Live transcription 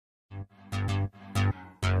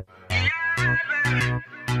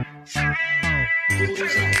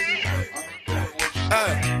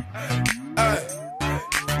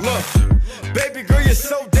Look, baby girl, you're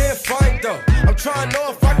so damn fine though. I'm trying to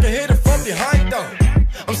know if I can hit it from behind though.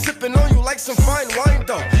 I'm sipping on you like some fine wine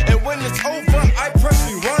though. And when it's over, I press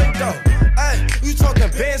rewind though. Ay, you talking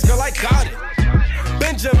bands, girl, I got it.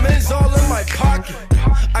 Benjamin's all in my pocket.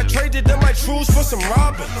 I traded in my trues for some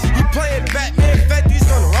robbers. You playing Batman, Fetty's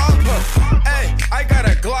gonna rob her. Ay, I got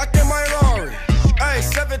a Glock in my Rari. Ay,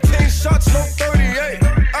 17 shots, no 38.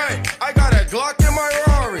 Ay, I got a Glock in my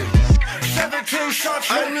Rari. 17 shots,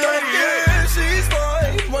 no 38. Yeah, she's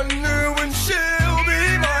mine. Wonder when she'll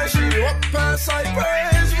be mine. She walk past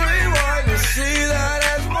Cypress, rewind and see that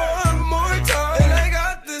ass one more time. And I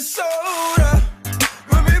got this soda.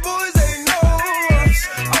 Remy boys, they know us.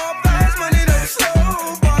 All fast money, them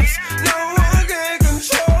slow bucks. No one can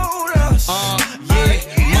control us. Yeah,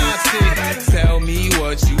 my city. Tell me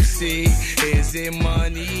what you see. Is it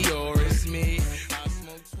money or it's me? I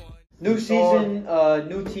smoke 20. New season,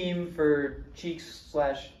 new team for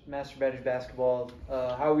Cheeks/Master Badgers basketball.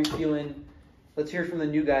 How are we feeling? Let's hear from the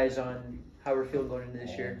new guys on how we're feeling going into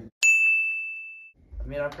this year. I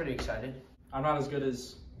mean, I'm pretty excited. I'm not as good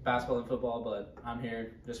as basketball and football, but I'm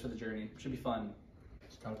here just for the journey. Should be fun.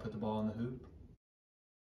 Just gotta put the ball in the hoop.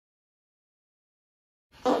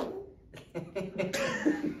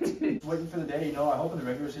 Waiting for the day, you know. I hope in the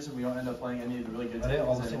regular season we don't end up playing any of the really good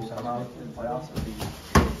teams, and we'll come out in the playoffs and be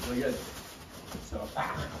really good. So,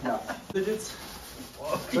 yeah. Digits.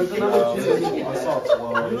 There's the number 2. I saw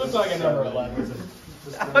 12. You look like a number 11.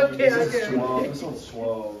 Okay. This one's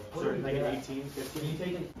 12. Like an 18, 15. You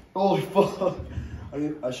taking? Holy fuck.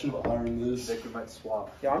 I should have ironed this. They might swap.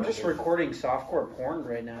 Yeah, I'm just recording softcore porn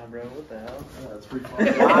right now, bro. What the hell? Yeah, that's pretty fun.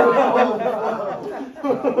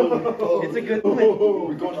 It's a good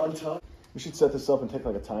We're going on top. We should set this up and take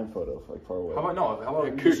like a time photo, like far away. How about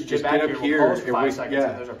we just just back get up here we'll pause for 5 seconds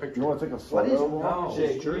and there's our picture. You want to take a What photo? is No,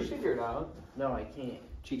 Jake, can you figure it out? No, I can't.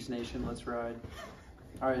 Cheeks Nation, let's ride.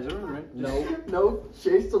 Alright, is everyone ready? No,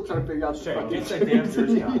 Shay's still trying to figure out Shay, get that damn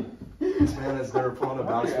jersey on. This man has never put on a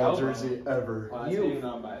basketball jersey ever. You hanging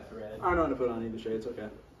on by a thread. I don't know how to put on either shade, it's okay.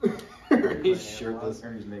 He's shirtless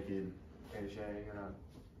and he's naked. Okay, Shay, you're not.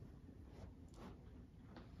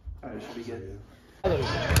 Alright, it should be good.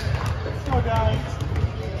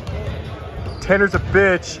 Tanner's a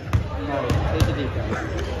bitch. No, take a deep dive.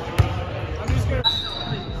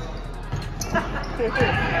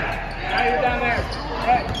 Now you're down there.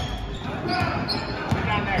 Right. You're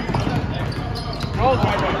down there. Roll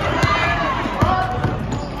right there.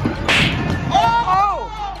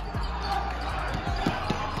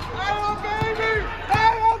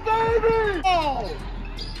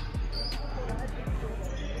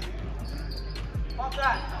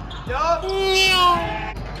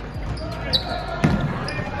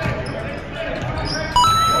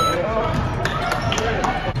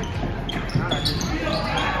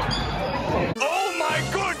 Oh my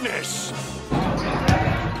goodness!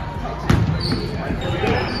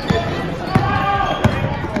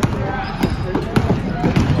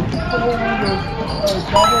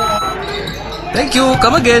 Thank you.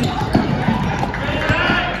 Come again.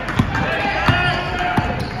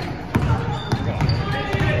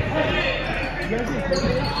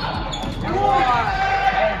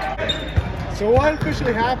 So what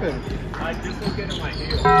officially happened? I dislocated my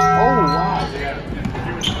heel. Oh wow.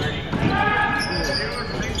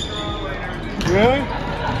 Really?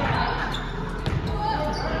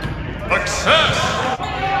 Success!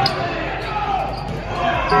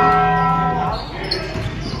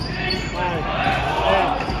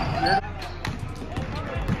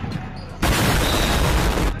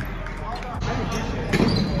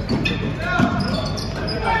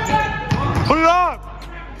 Put it up!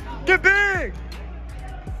 Get big!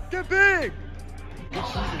 Get big!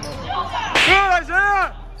 Good,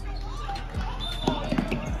 Isaiah!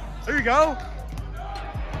 There you go.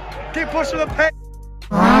 Keep pushing the pace.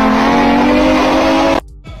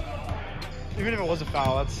 Even if it was a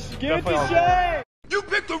foul, that's definitely all. You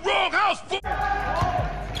picked the wrong house,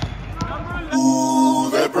 Ooh,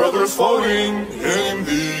 that brother's floating in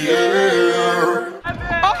the air.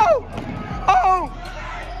 Oh! Oh!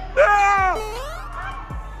 Yeah!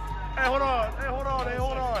 Hey, hold on. Hey, hold on. Hey,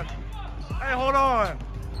 hold on. Hey, hold on.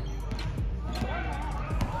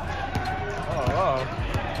 Oh.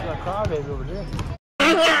 There's a crybaby over there.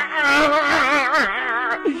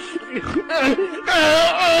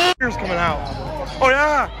 Tears coming out. Oh,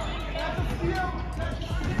 yeah.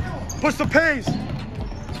 Push the pace.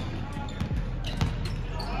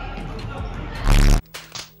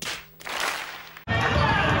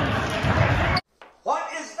 What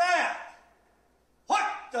is that? What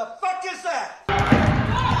the fuck is that?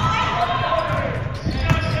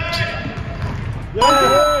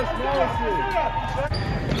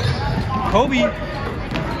 Kobe.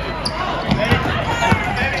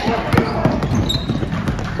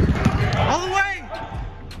 All the way.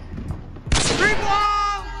 Free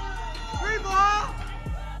ball. Free ball.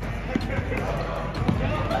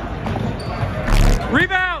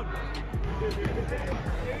 Rebound.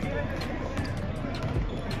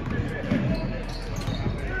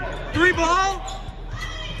 Three ball.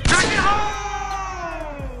 Knock it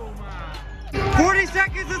home. 40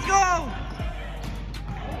 seconds. Let's go.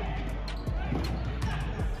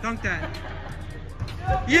 Dunk that.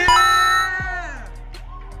 Yeah!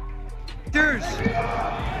 There's. Shoot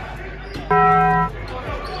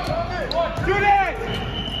it!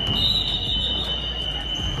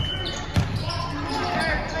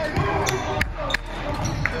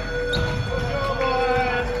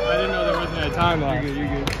 I didn't know there wasn't a time left. You're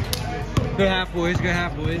good. Good half, boys. Good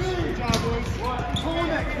half, boys. Good job, boys. Good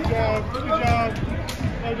job. Good job.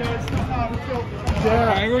 Hey, guys.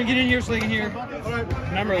 Yeah. Everyone get in here so they can hear.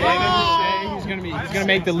 Remember, Landon, he's gonna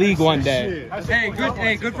make the league one day. Hey,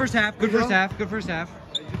 good first half. Good first half. Good first half.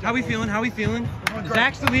 How we feeling? How we feeling?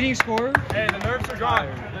 Zach's the leading scorer. Hey, the nerves are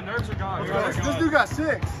gone. The nerves are gone. This dude got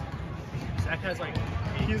 6. Zach has like.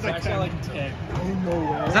 He's like 10.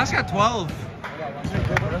 Zach's got 12.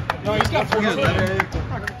 No, he's got 4.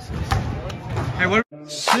 Hey, what?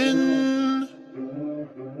 Sin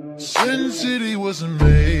City was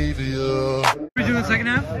made for you. What are we doing in the second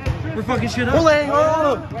half? We're fucking shit up. We're laying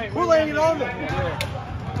on them. We're laying it on them.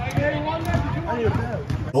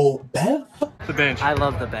 Oh, Bev? The bench. I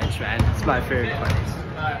love the bench, man. It's my favorite place.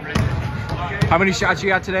 How many shots you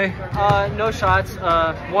got today? No shots.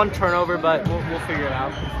 One turnover, but we'll figure it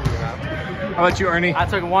out. How about you, Ernie? I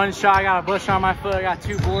took one shot. I got a bush on my foot. I got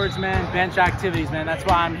 2 boards, man. Bench activities, man. That's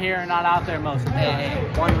why I'm here and not out there most. Hey,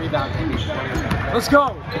 1 rebound. Let's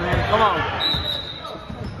go. Man, come on.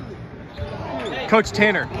 Coach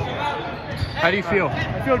Tanner, how do you feel?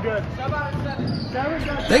 I feel good.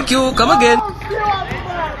 Thank you. Come again.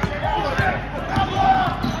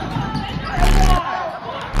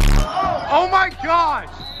 Oh my gosh!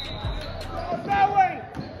 That way.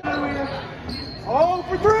 Oh,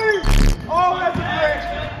 for 3. Oh, that's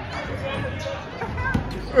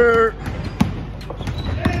a 3.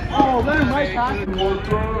 Oh, let him right past.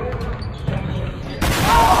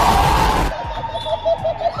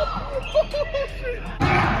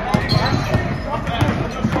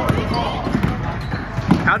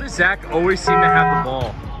 How does Zach always seem to have the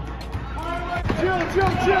ball?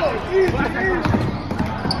 Chill. Easy.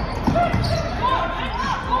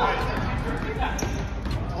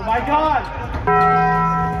 Oh my God!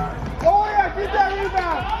 Oh yeah, get that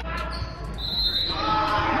rebound!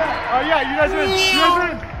 Yeah. Oh yeah, you guys are in.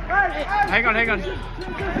 Hey. Hang on. No,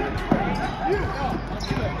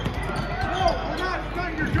 we're not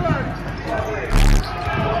done. You're good.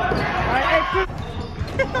 All right,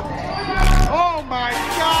 oh my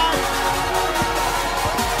God!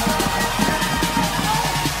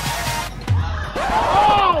 Oh!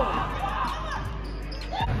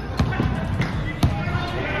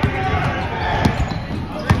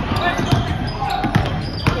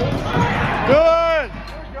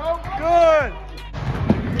 Good.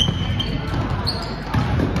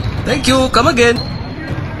 Thank you. Come again.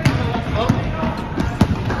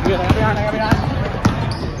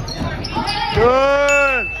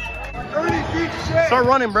 Good. Ernie, beat Shay. Start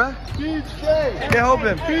running, bruh. Beat Shay. Can't help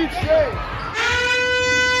him. Beat Shay.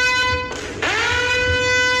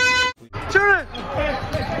 Shoot it!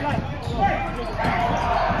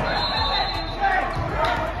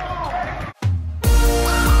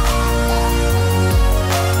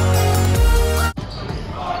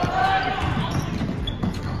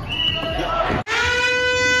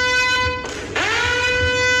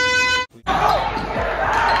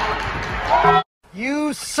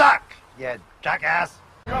 You suck, you jackass.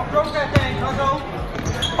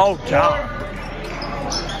 Oh, God.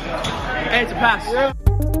 Hey, it's a pass.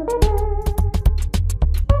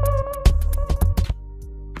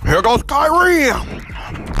 Here goes Kyrie.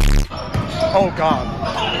 Oh, God.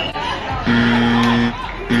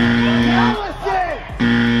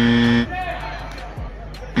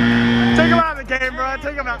 Take him out of the game, bro.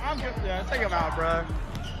 Take him out. I'm good. Yeah, take him out, bro.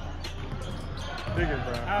 You're good,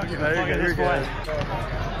 bro. I don't give a No, fuck you're at good. this You're point. good.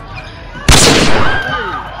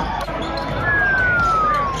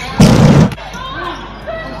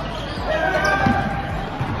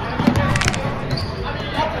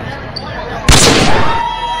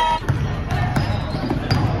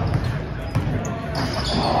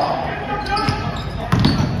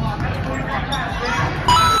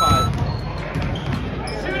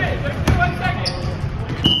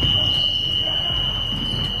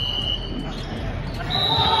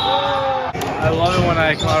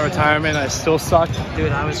 I come out of retirement, I still suck.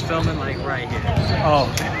 Dude, I was filming like right here. Oh.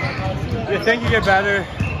 You think you get better,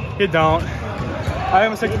 you don't. I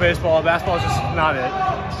am sick of baseball. Basketball is just not it.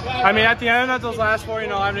 I mean, at the end of those last 4, you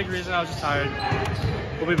know, I have a reason. I was just tired.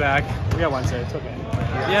 We'll be back. We got Wednesday. It's okay.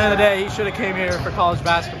 At the end of the day, he should have came here for college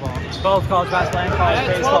basketball. Both college basketball and college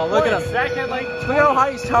baseball. Look at him. Second, like, Look at how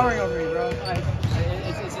high he's towering over me, bro. Like,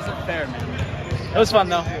 it's isn't fair, man. It was fun,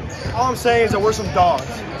 though. all I'm saying is that we're some dogs.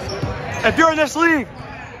 If you're in this league,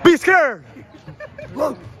 be scared.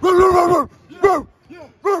 All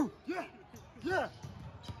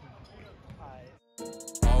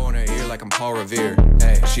on her ear like I'm Paul Revere.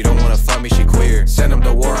 Hey, she don't wanna fuck me, she queer. Send them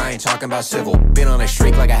to war, I ain't talking about civil. Been on a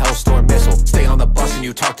streak like a Hellstorm missile. Stay on the bus and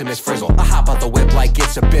you talk to Miss Frizzle. I hop out the whip like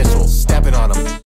it's Abyssal. Stepping on them.